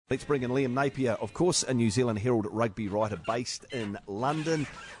Let's bring in Liam Napier, of course, a New Zealand Herald rugby writer based in London.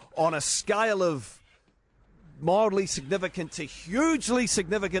 On a scale of mildly significant to hugely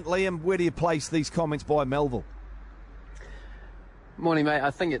significant, Liam, where do you place these comments by Melville? Morning, mate. I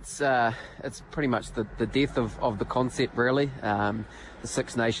think it's pretty much the death of the concept, really. The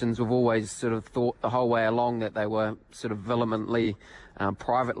Six Nations, we've always sort of thought the whole way along that they were sort of vehemently,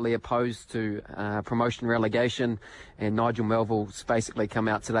 privately opposed to promotion relegation, and Nigel Melville's basically come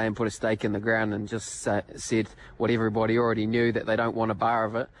out today and put a stake in the ground and just said what everybody already knew, that they don't want a bar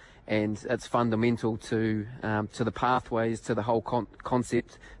of it, and it's fundamental to the pathways, to the whole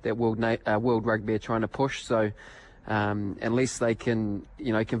concept that World Rugby are trying to push. So unless they can,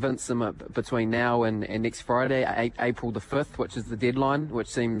 convince them between now and next Friday, April the 5th, which is the deadline, which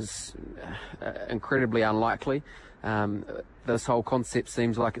seems incredibly unlikely, this whole concept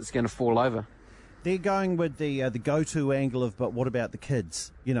seems like it's going to fall over. They're going with the go-to angle of, but what about the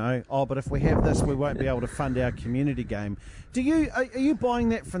kids? But if we have this, we won't be able to fund our community game. Are you buying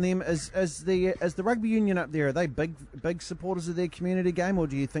that from them? As the rugby union up there, are they big supporters of their community game, or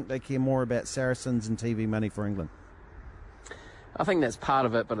do you think they care more about Saracens and TV money for England? I think that's part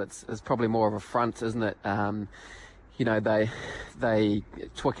of it, but it's probably more of a front, isn't it?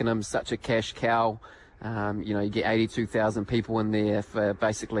 Twickenham's such a cash cow. You get 82,000 people in there for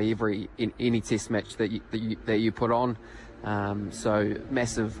basically any test match that you put on. So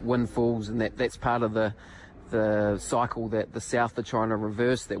massive windfalls, and that's part of the cycle that the South are trying to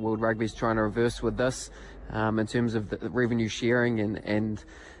reverse, that World Rugby is trying to reverse with this, in terms of the revenue sharing and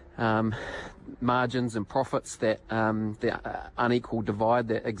margins and profits, that the unequal divide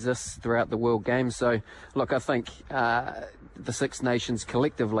that exists throughout the world game. So look, I think the Six Nations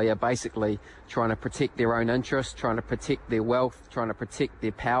collectively are basically trying to protect their own interests, trying to protect their wealth, trying to protect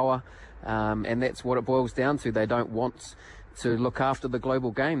their power, and that's what it boils down to. They don't want to look after the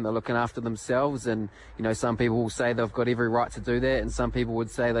global game. They're looking after themselves, and some people will say they've got every right to do that, and some people would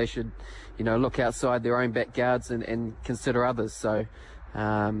say they should look outside their own backyards and consider others. So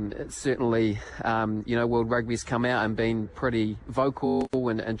it's certainly, World Rugby's come out and been pretty vocal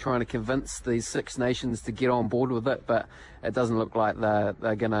and trying to convince these Six Nations to get on board with it, but it doesn't look like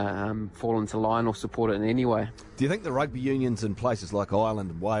they're going to fall into line or support it in any way. Do you think the rugby unions in places like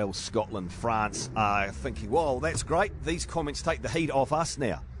Ireland, Wales, Scotland, France are thinking, well, that's great, these comments take the heat off us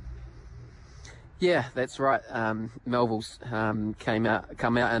now? Yeah, that's right. Melville's come out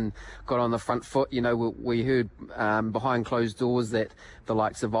and got on the front foot. We heard behind closed doors that the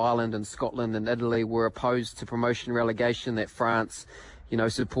likes of Ireland and Scotland and Italy were opposed to promotion relegation, that France,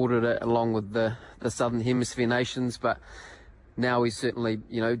 supported it along with the Southern Hemisphere nations. But now he's certainly,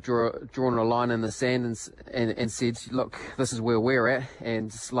 drawn a line in the sand and said, look, this is where we're at.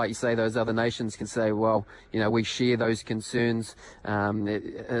 And like you say, those other nations can say, well, we share those concerns.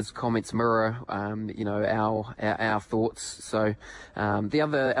 His comments mirror, our thoughts. So the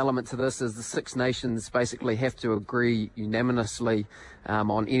other element to this is the Six Nations basically have to agree unanimously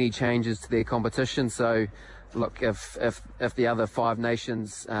on any changes to their competition. So look, if the other five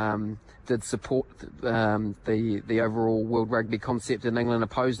nations did support the overall World Rugby concept and England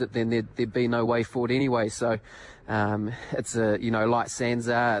opposed it, then there'd be no way forward anyway. So it's like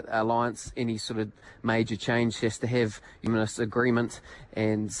SANZAAR alliance, any sort of major change has to have unanimous agreement,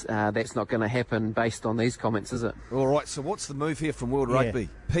 and that's not going to happen based on these comments, is it? All right, so what's the move here from World Rugby?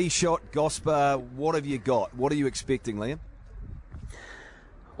 P-Shot, Gosper, what have you got? What are you expecting, Liam?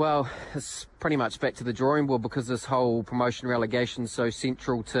 Well, it's pretty much back to the drawing board, because this whole promotion relegation is so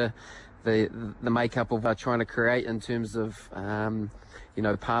central to the makeup of trying to create in terms of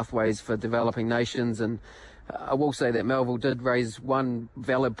pathways for developing nations. And I will say that Melville did raise one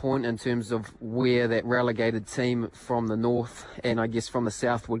valid point in terms of where that relegated team from the north and I guess from the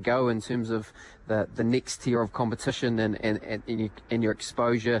south would go in terms of the next tier of competition and your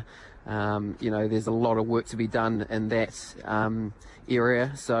exposure. There's a lot of work to be done in that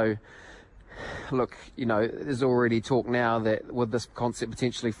area. So look, there's already talk now that with this concept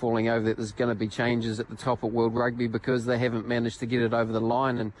potentially falling over, that there's going to be changes at the top of World Rugby because they haven't managed to get it over the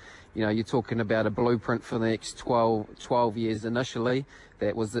line. And you're talking about a blueprint for the next 12 years initially.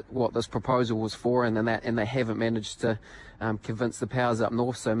 That was what this proposal was for, and they haven't managed to convince the powers up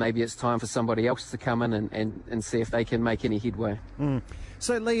north. So maybe it's time for somebody else to come in and see if they can make any headway.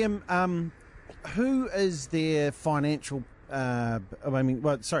 So Liam, who is their financial?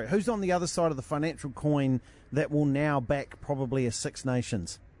 Who's on the other side of the financial coin that will now back probably a Six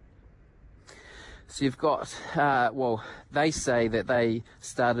Nations? So you've got, they say that they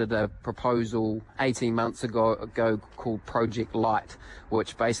started a proposal 18 months ago called Project Light,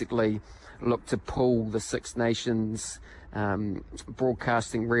 which basically looked to pull the Six Nations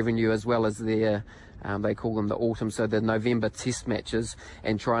broadcasting revenue, as well as their they call them the autumn, so the November test matches,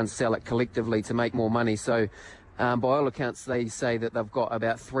 and try and sell it collectively to make more money. So by all accounts, they say that they've got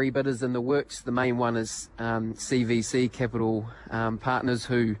about 3 bidders in the works. The main one is CVC, Capital Partners,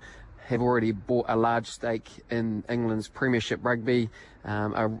 who have already bought a large stake in England's Premiership Rugby,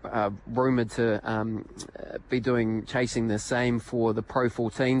 are rumoured to be chasing the same for the Pro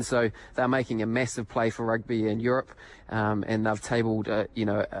 14. So they're making a massive play for rugby in Europe, and they've tabled a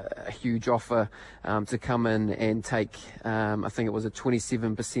huge offer to come in and take, I think it was a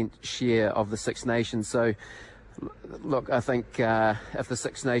 27% share of the Six Nations. So look, I think if the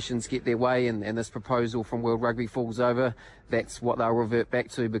Six Nations get their way and this proposal from World Rugby falls over, that's what they'll revert back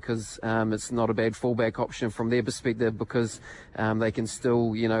to, because it's not a bad fallback option from their perspective, because they can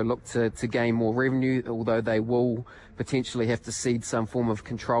still, look to gain more revenue, although they will potentially have to cede some form of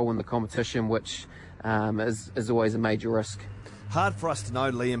control in the competition, which is always a major risk. Hard for us to know,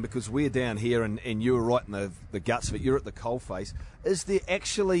 Liam, because we're down here and you were right in the guts of it. You're at the coalface. Is there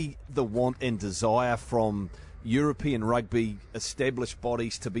actually the want and desire from European rugby established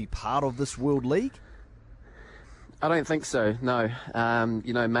bodies to be part of this World League? I don't think so, no.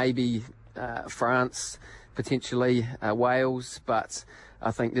 Maybe France, potentially Wales, but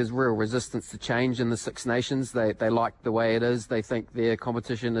I think there's real resistance to change in the Six Nations. They like the way it is. They think their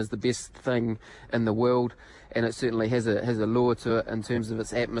competition is the best thing in the world, and it certainly has a lure to it in terms of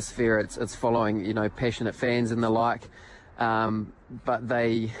its atmosphere. It's following, passionate fans and the like, but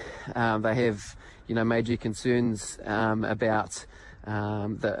they have major concerns about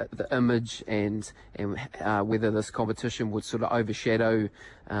the image and whether this competition would sort of overshadow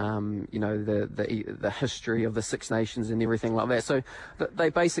the history of the Six Nations and everything like that. So they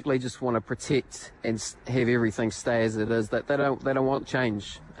basically just want to protect and have everything stay as it is. That they don't want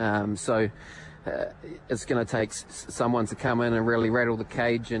change. So it's going to take someone to come in and really rattle the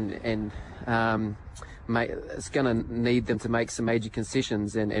cage and it's going to need them to make some major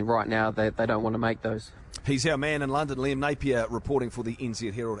concessions, and right now they don't want to make those. He's our man in London, Liam Napier, reporting for the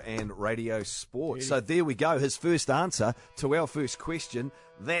NZ Herald and Radio Sport. So there we go, his first answer to our first question.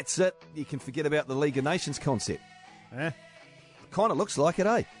 That's it. You can forget about the League of Nations concept. Kind of looks like it,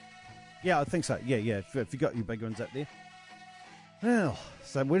 eh? Yeah, I think so. Yeah. If you got your big ones up there. Well,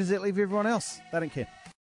 so where does that leave everyone else? They don't care.